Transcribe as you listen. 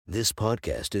This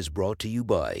podcast is brought to you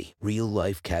by Real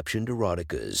Life Captioned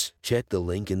Eroticas. Check the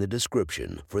link in the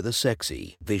description for the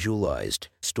sexy, visualized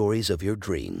stories of your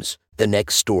dreams. The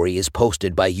next story is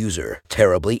posted by user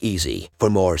Terribly Easy. For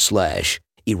more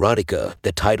 /erotica,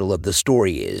 the title of the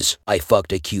story is I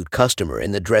Fucked a Cute Customer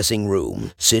in the Dressing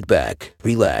Room. Sit back,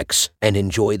 relax, and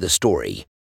enjoy the story.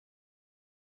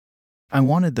 I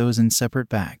wanted those in separate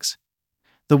bags.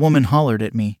 The woman hollered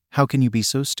at me, "How can you be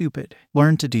so stupid?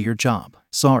 Learn to do your job."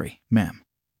 "Sorry, ma'am."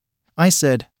 I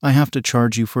said, "I have to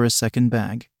charge you for a second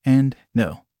bag, and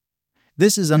no.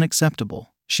 This is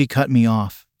unacceptable." She cut me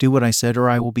off. "Do what I said or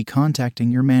I will be contacting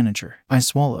your manager." I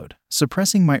swallowed,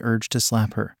 suppressing my urge to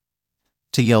slap her.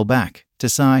 To yell back, to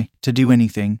sigh, to do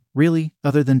anything, really,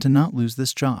 other than to not lose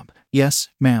this job. "Yes,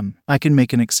 ma'am, I can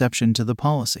make an exception to the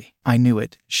policy." I knew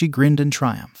it. She grinned in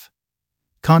triumph.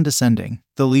 Condescending,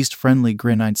 the least friendly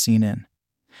grin I'd seen in.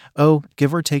 "Oh,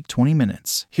 give or take 20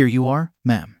 minutes. Here you are,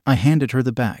 ma'am." I handed her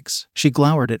the bags. She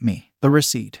glowered at me. "The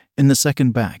receipt." In the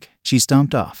second bag. She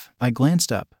stomped off. I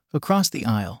glanced up, across the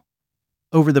aisle,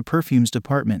 over the perfumes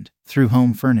department, through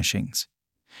home furnishings,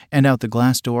 and out the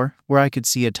glass door, where I could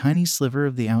see a tiny sliver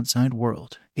of the outside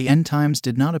world. The end times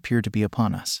did not appear to be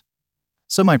upon us,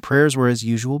 so my prayers were as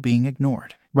usual being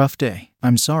ignored. "Rough day.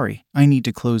 I'm sorry, I need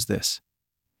to close this."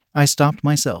 I stopped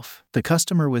myself. The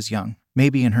customer was young,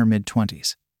 maybe in her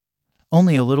mid-20s.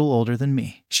 Only a little older than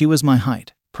me. She was my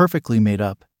height, perfectly made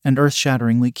up, and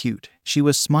earth-shatteringly cute. She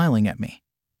was smiling at me.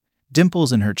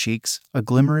 Dimples in her cheeks, a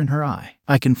glimmer in her eye.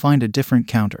 "I can find a different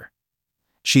counter,"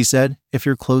 she said, "if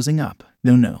you're closing up."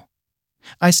 No.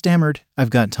 I stammered, "I've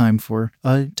got time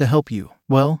to help you."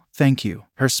 "Well, thank you."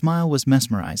 Her smile was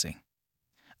mesmerizing.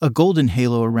 A golden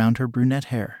halo around her brunette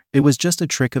hair. It was just a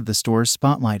trick of the store's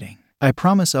spotlighting. "I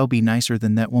promise I'll be nicer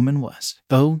than that woman was."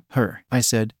 "Oh, her," I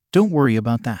said. "Don't worry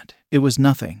about that. It was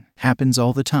nothing. Happens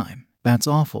all the time." "That's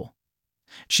awful,"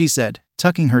 she said,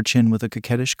 tucking her chin with a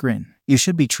coquettish grin. "You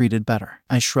should be treated better."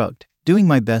 I shrugged, doing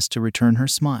my best to return her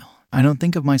smile. I don't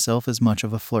think of myself as much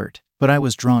of a flirt, but I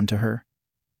was drawn to her.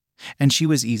 And she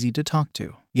was easy to talk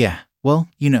to. "Yeah, well,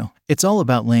 it's all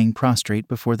about laying prostrate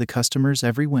before the customer's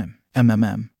every whim."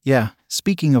 "Yeah,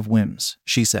 speaking of whims,"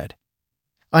 she said.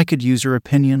 "I could use your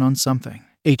opinion on something."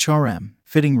 "HRM,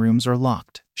 fitting rooms are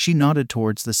locked." She nodded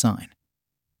towards the sign.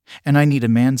 "And I need a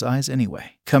man's eyes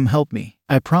anyway. Come help me.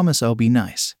 I promise I'll be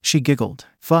nice." She giggled.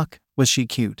 Fuck, was she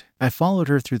cute. I followed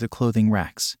her through the clothing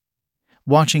racks,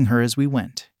 watching her as we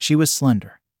went. She was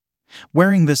slender,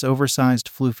 wearing this oversized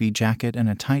floofy jacket and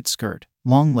a tight skirt,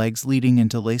 long legs leading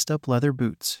into laced-up leather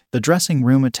boots. The dressing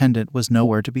room attendant was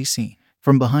nowhere to be seen.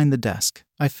 From behind the desk,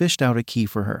 I fished out a key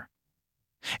for her,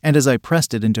 and as I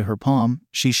pressed it into her palm,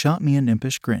 she shot me an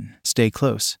impish grin. "Stay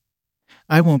close.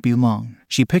 I won't be long."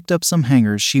 She picked up some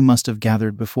hangers she must have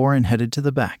gathered before and headed to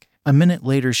the back. A minute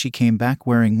later she came back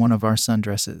wearing one of our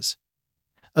sundresses,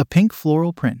 a pink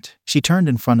floral print. She turned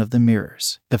in front of the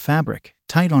mirrors. The fabric,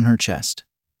 tight on her chest,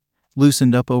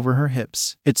 loosened up over her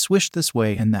hips. It swished this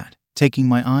way and that, taking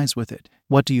my eyes with it.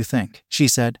 "What do you think?" she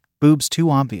said. "Boobs too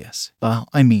obvious."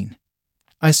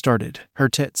 I started. Her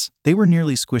tits, they were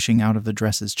nearly squishing out of the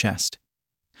dress's chest.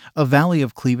 A valley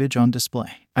of cleavage on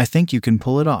display. "I think you can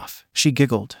pull it off." She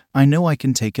giggled. "I know I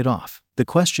can take it off. The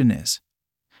question is,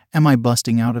 am I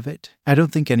busting out of it? I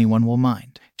don't think anyone will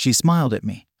mind." She smiled at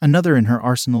me. Another in her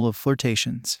arsenal of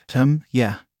flirtations.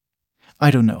 Yeah. I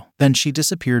don't know." Then she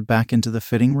disappeared back into the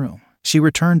fitting room. She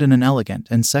returned in an elegant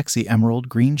and sexy emerald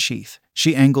green sheath.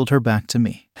 She angled her back to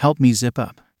me. "Help me zip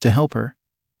up." To help her,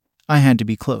 I had to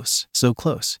be close, so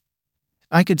close.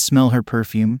 I could smell her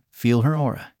perfume, feel her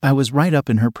aura. I was right up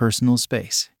in her personal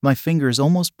space. My fingers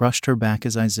almost brushed her back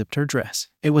as I zipped her dress.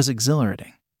 It was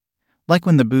exhilarating. Like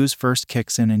when the booze first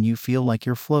kicks in and you feel like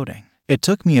you're floating. It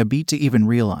took me a beat to even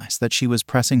realize that she was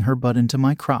pressing her butt into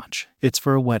my crotch. "It's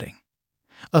for a wedding.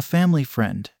 A family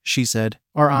friend," she said,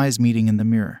 our eyes meeting in the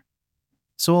mirror.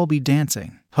 "So I'll be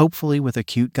dancing, hopefully with a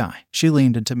cute guy." She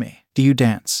leaned into me. "Do you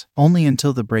dance?" "Only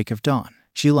until the break of dawn."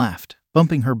 She laughed,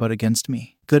 bumping her butt against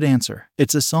me. "Good answer.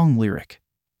 It's a song lyric,"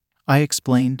 I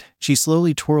explained. She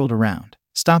slowly twirled around,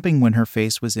 stopping when her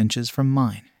face was inches from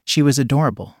mine. She was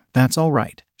adorable. "That's all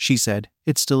right," she said.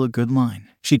 "It's still a good line."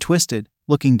 She twisted,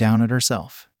 looking down at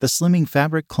herself. The slimming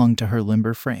fabric clung to her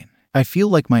limber frame. "I feel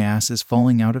like my ass is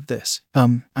falling out of this."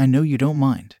 I know you don't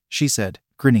mind," she said,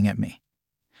 grinning at me.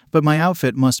 "But my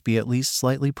outfit must be at least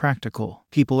slightly practical.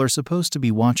 People are supposed to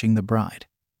be watching the bride,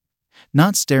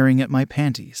 not staring at my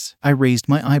panties." I raised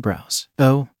my eyebrows.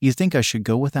 "Oh, you think I should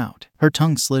go without?" Her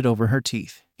tongue slid over her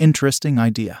teeth. "Interesting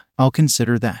idea. I'll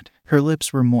consider that." Her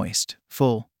lips were moist,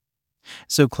 full,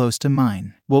 so close to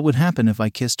mine. What would happen if I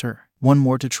kissed her? One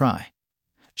more to try.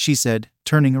 she said,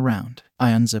 turning around.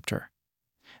 I unzipped her.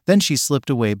 Then she slipped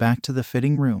away back to the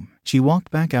fitting room. She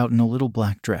walked back out in a little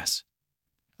black dress.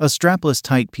 A strapless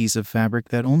tight piece of fabric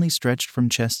that only stretched from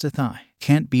chest to thigh.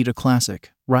 Can't beat a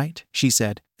classic, right? She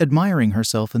said, admiring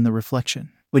herself in the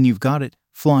reflection. When you've got it,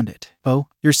 flaunt it. Oh,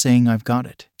 you're saying I've got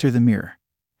it. Through the mirror.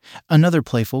 Another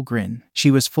playful grin. She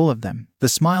was full of them. The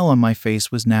smile on my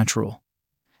face was natural.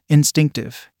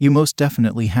 Instinctive. You most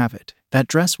definitely have it. That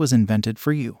dress was invented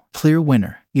for you. Clear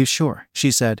winner. You sure?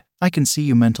 She said. I can see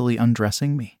you mentally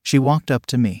undressing me. She walked up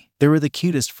to me. There were the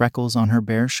cutest freckles on her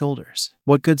bare shoulders.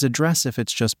 What good's a dress if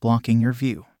it's just blocking your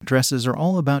view? Dresses are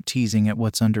all about teasing at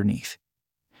what's underneath.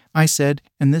 I said,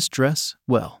 and this dress,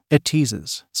 well, it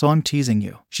teases, so I'm teasing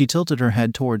you. She tilted her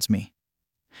head towards me.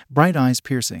 Bright eyes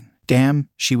piercing. Damn,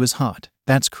 she was hot.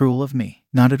 That's cruel of me.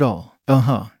 Not at all.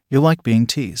 You like being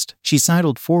teased. She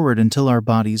sidled forward until our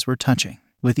bodies were touching.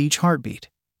 With each heartbeat,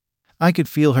 I could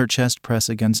feel her chest press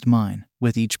against mine.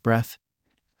 With each breath,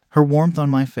 her warmth on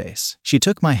my face. She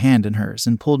took my hand in hers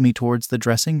and pulled me towards the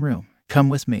dressing room. Come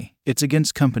with me. It's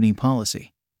against company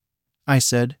policy, I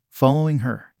said, following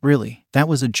her. Really, that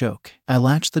was a joke. I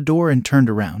latched the door and turned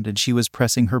around, and she was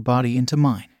pressing her body into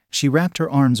mine. She wrapped her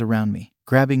arms around me,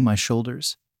 grabbing my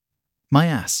shoulders. My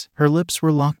ass. Her lips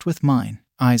were locked with mine,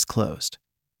 eyes closed.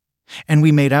 And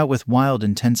we made out with wild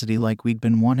intensity like we'd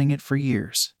been wanting it for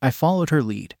years. I followed her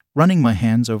lead, running my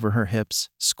hands over her hips,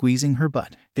 squeezing her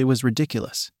butt. It was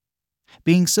ridiculous,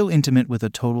 being so intimate with a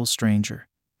total stranger.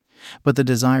 But the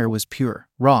desire was pure,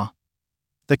 raw.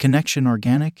 The connection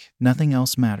organic, nothing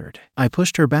else mattered. I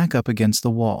pushed her back up against the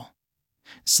wall,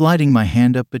 sliding my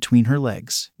hand up between her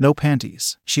legs. No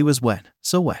panties. She was wet,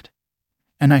 so wet.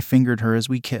 And I fingered her as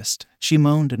we kissed. She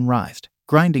moaned and writhed,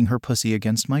 grinding her pussy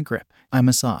against my grip. I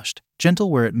massaged,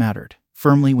 gentle where it mattered,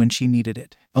 firmly when she needed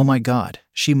it. Oh my God,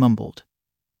 she mumbled,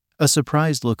 a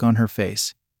surprised look on her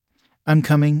face. I'm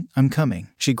coming.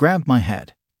 She grabbed my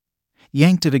head,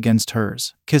 yanked it against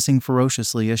hers, kissing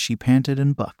ferociously as she panted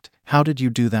and bucked. How did you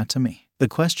do that to me? The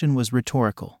question was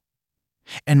rhetorical,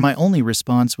 and my only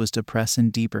response was to press in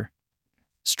deeper,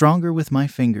 stronger with my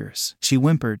fingers. She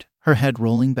whimpered, her head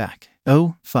rolling back.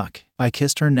 Oh, fuck. I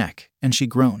kissed her neck, and she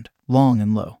groaned, long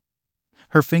and low,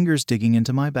 her fingers digging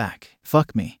into my back.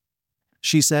 Fuck me,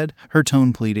 she said, her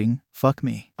tone pleading. Fuck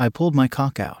me. I pulled my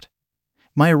cock out,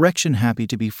 my erection happy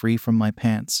to be free from my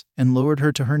pants, and lowered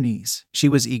her to her knees. She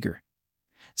was eager,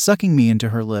 sucking me into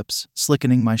her lips,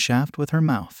 slickening my shaft with her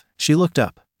mouth. She looked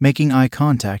up, making eye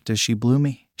contact as she blew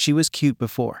me. She was cute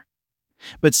before,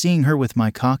 but seeing her with my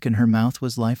cock in her mouth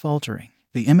was life-altering.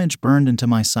 The image burned into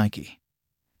my psyche,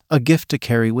 a gift to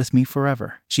carry with me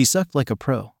forever. She sucked like a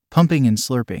pro, pumping and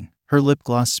slurping, her lip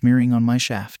gloss smearing on my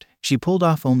shaft. She pulled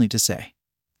off only to say,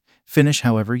 finish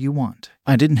however you want.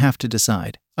 I didn't have to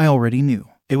decide. I already knew.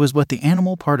 It was what the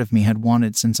animal part of me had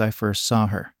wanted since I first saw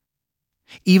her,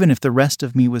 even if the rest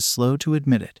of me was slow to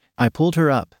admit it. I pulled her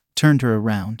up, turned her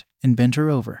around, and bent her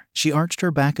over. She arched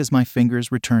her back as my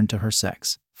fingers returned to her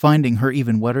sex, finding her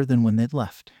even wetter than when they'd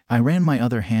left. I ran my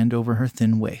other hand over her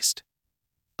thin waist,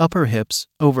 up her hips,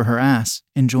 over her ass,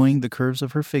 enjoying the curves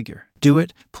of her figure. Do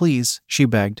it, please, she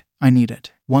begged. I need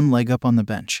it. One leg up on the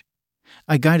bench,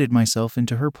 I guided myself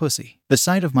into her pussy. The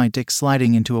sight of my dick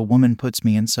sliding into a woman puts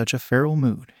me in such a feral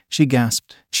mood. She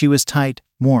gasped. She was tight,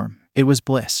 warm. It was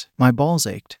bliss. My balls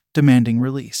ached, demanding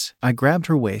release. I grabbed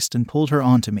her waist and pulled her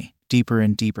onto me, deeper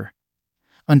and deeper,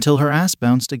 until her ass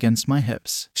bounced against my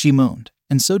hips. She moaned,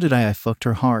 and so did I. I fucked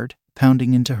her hard,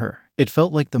 pounding into her. It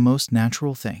felt like the most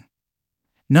natural thing.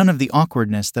 None of the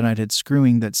awkwardness that I'd had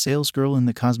screwing that salesgirl in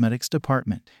the cosmetics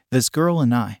department. This girl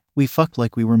and I, we fucked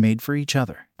like we were made for each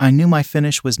other. I knew my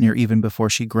finish was near even before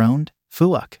she groaned.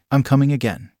 Fuck, I'm coming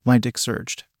again. My dick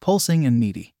surged, pulsing and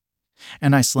needy,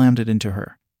 and I slammed it into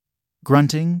her.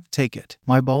 Grunting, take it.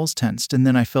 My balls tensed, and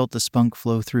then I felt the spunk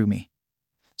flow through me,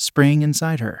 spraying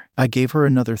inside her. I gave her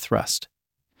another thrust,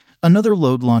 another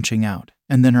load launching out,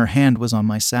 and then her hand was on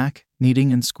my sack,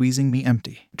 kneading and squeezing me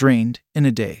empty. Drained, in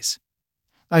a daze,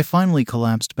 I finally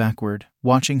collapsed backward,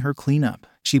 watching her clean up.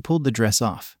 She pulled the dress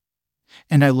off,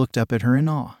 and I looked up at her in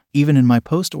awe. Even in my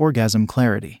post-orgasm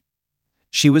clarity,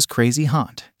 she was crazy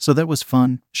hot. So that was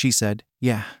fun, she said.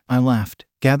 Yeah, I laughed,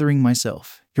 gathering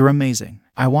myself. You're amazing.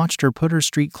 I watched her put her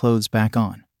street clothes back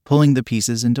on, pulling the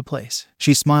pieces into place.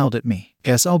 She smiled at me.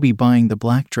 Guess I'll be buying the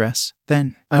black dress,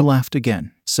 then. I laughed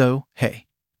again. So, hey,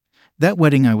 that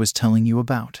wedding I was telling you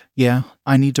about. Yeah,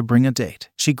 I need to bring a date.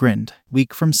 She grinned.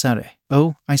 Week from Saturday.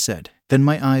 Oh, I said. Then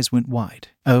my eyes went wide.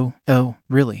 Oh,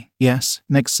 really? Yes,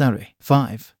 next Saturday.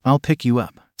 5. I'll pick you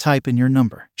up. Type in your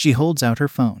number. She holds out her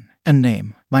phone. And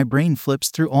name. My brain flips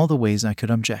through all the ways I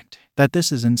could object. That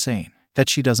this is insane. that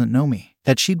she doesn't know me,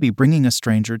 that she'd be bringing a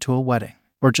stranger to a wedding,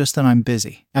 or just that I'm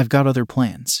busy. I've got other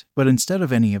plans. But instead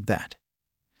of any of that,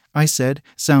 I said,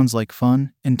 sounds like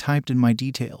fun, and typed in my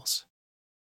details.